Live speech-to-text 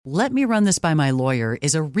"Let me run this by my lawyer"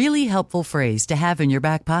 is a really helpful phrase to have in your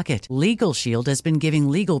back pocket. Legal Shield has been giving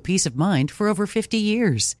legal peace of mind for over 50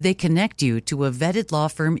 years. They connect you to a vetted law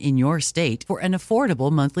firm in your state for an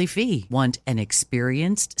affordable monthly fee. Want an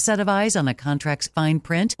experienced set of eyes on a contract's fine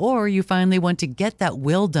print? Or you finally want to get that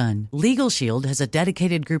will done? Legal Shield has a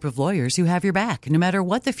dedicated group of lawyers who have your back, no matter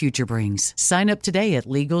what the future brings. Sign up today at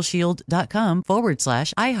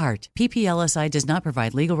LegalShield.com/iHeart. PPLSI does not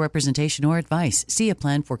provide legal representation or advice. See a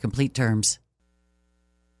plan for complete terms.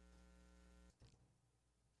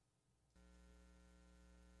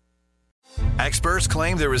 Experts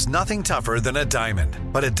claim there is nothing tougher than a diamond.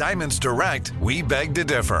 But at Diamonds Direct, we beg to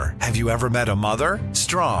differ. Have you ever met a mother?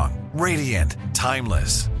 Strong, radiant,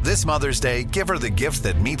 timeless. This Mother's Day, give her the gift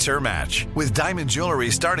that meets her match. With diamond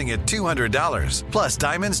jewelry starting at $200. Plus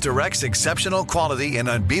Diamonds Direct's exceptional quality and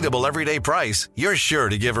unbeatable everyday price, you're sure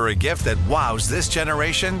to give her a gift that wows this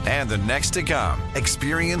generation and the next to come.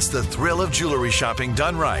 Experience the thrill of jewelry shopping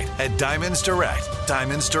done right at Diamonds Direct.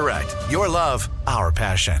 Diamonds Direct. Your love, our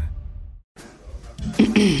passion.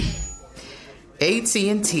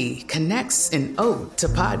 AT&T connects an ode to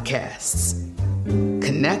podcasts.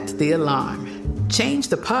 Connect the alarm. Change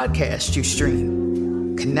the podcast you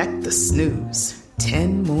stream. Connect the snooze.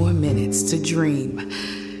 10 more minutes to dream.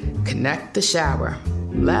 Connect the shower.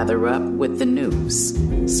 Lather up with the news.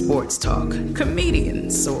 Sports talk,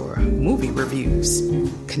 comedians, or movie reviews.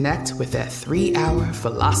 Connect with that 3-hour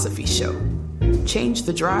philosophy show. Change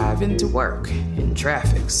the drive into work in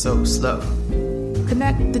traffic so slow.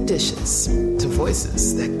 Connect the dishes to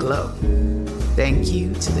voices that glow. Thank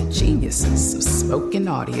you to the geniuses of spoken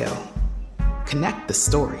audio. Connect the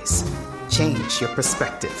stories. Change your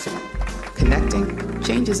perspective. Connecting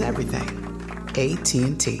changes everything.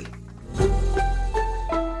 AT&T.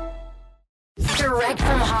 Direct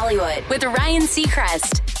from Hollywood with Ryan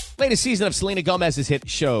Seacrest. Latest season of Selena Gomez's hit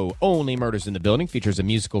show, Only Murders in the Building, features a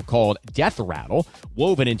musical called Death Rattle,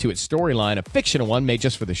 woven into its storyline, a fictional one made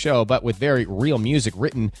just for the show, but with very real music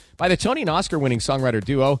written by the Tony and Oscar-winning songwriter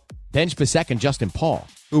duo Benj Pasek and Justin Paul,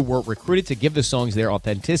 who were recruited to give the songs their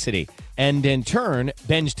authenticity. And in turn,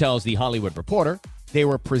 Benj tells The Hollywood Reporter they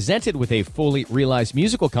were presented with a fully realized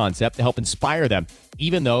musical concept to help inspire them,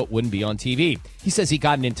 even though it wouldn't be on TV. He says he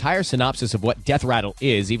got an entire synopsis of what Death Rattle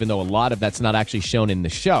is, even though a lot of that's not actually shown in the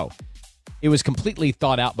show. It was completely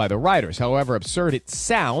thought out by the writers. However absurd it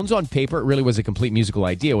sounds, on paper it really was a complete musical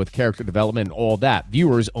idea with character development and all that.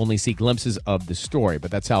 Viewers only see glimpses of the story, but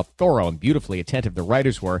that's how thorough and beautifully attentive the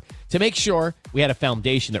writers were to make sure we had a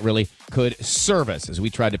foundation that really could serve us as we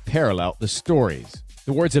tried to parallel the stories.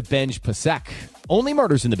 The words of Benj Pasek. Only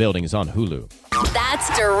Murders in the Building is on Hulu. That's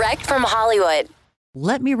direct from Hollywood.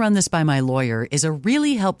 "Let me run this by my lawyer" is a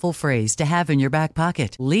really helpful phrase to have in your back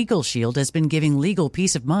pocket. Legal Shield has been giving legal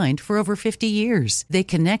peace of mind for over 50 years. They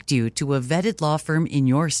connect you to a vetted law firm in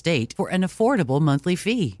your state for an affordable monthly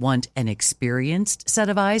fee. Want an experienced set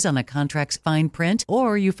of eyes on a contract's fine print?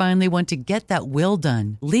 Or you finally want to get that will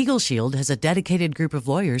done? Legal Shield has a dedicated group of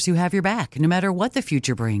lawyers who have your back, no matter what the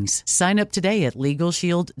future brings. Sign up today at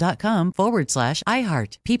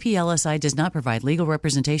LegalShield.com/iHeart. PPLSI does not provide legal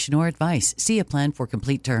representation or advice. See a plan for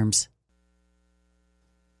complete terms.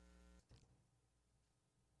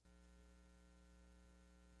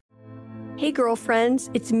 Hey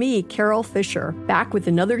girlfriends, it's me, Carol Fisher, back with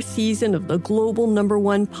another season of the global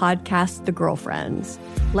 #1 podcast, The Girlfriends.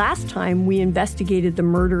 Last time, we investigated the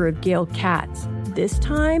murder of Gail Katz. This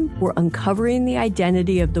time, we're uncovering the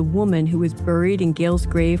identity of the woman who was buried in Gail's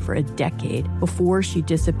grave for a decade before she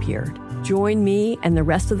disappeared. Join me and the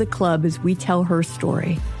rest of the club as we tell her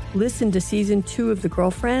story. Listen to Season 2 of The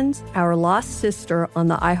Girlfriends, Our Lost Sister on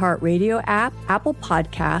the iHeartRadio app, Apple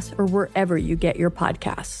Podcasts, or wherever you get your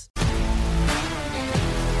podcasts.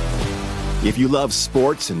 If you love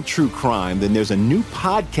sports and true crime, then there's a new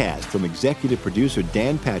podcast from executive producer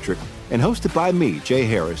Dan Patrick and hosted by me, Jay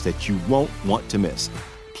Harris, that you won't want to miss.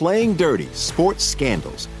 Playing Dirty: Sports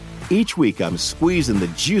Scandals. Each week, I'm squeezing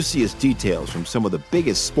the juiciest details from some of the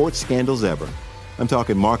biggest sports scandals ever. I'm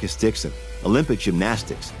talking Marcus Dixon, Olympic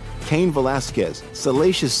gymnastics, Cain Velasquez,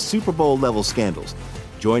 salacious Super Bowl-level scandals.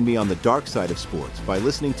 Join me on the dark side of sports by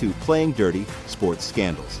listening to Playing Dirty: Sports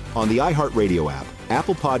Scandals on the iHeartRadio app,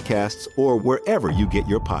 Apple Podcasts, or wherever you get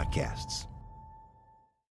your podcasts.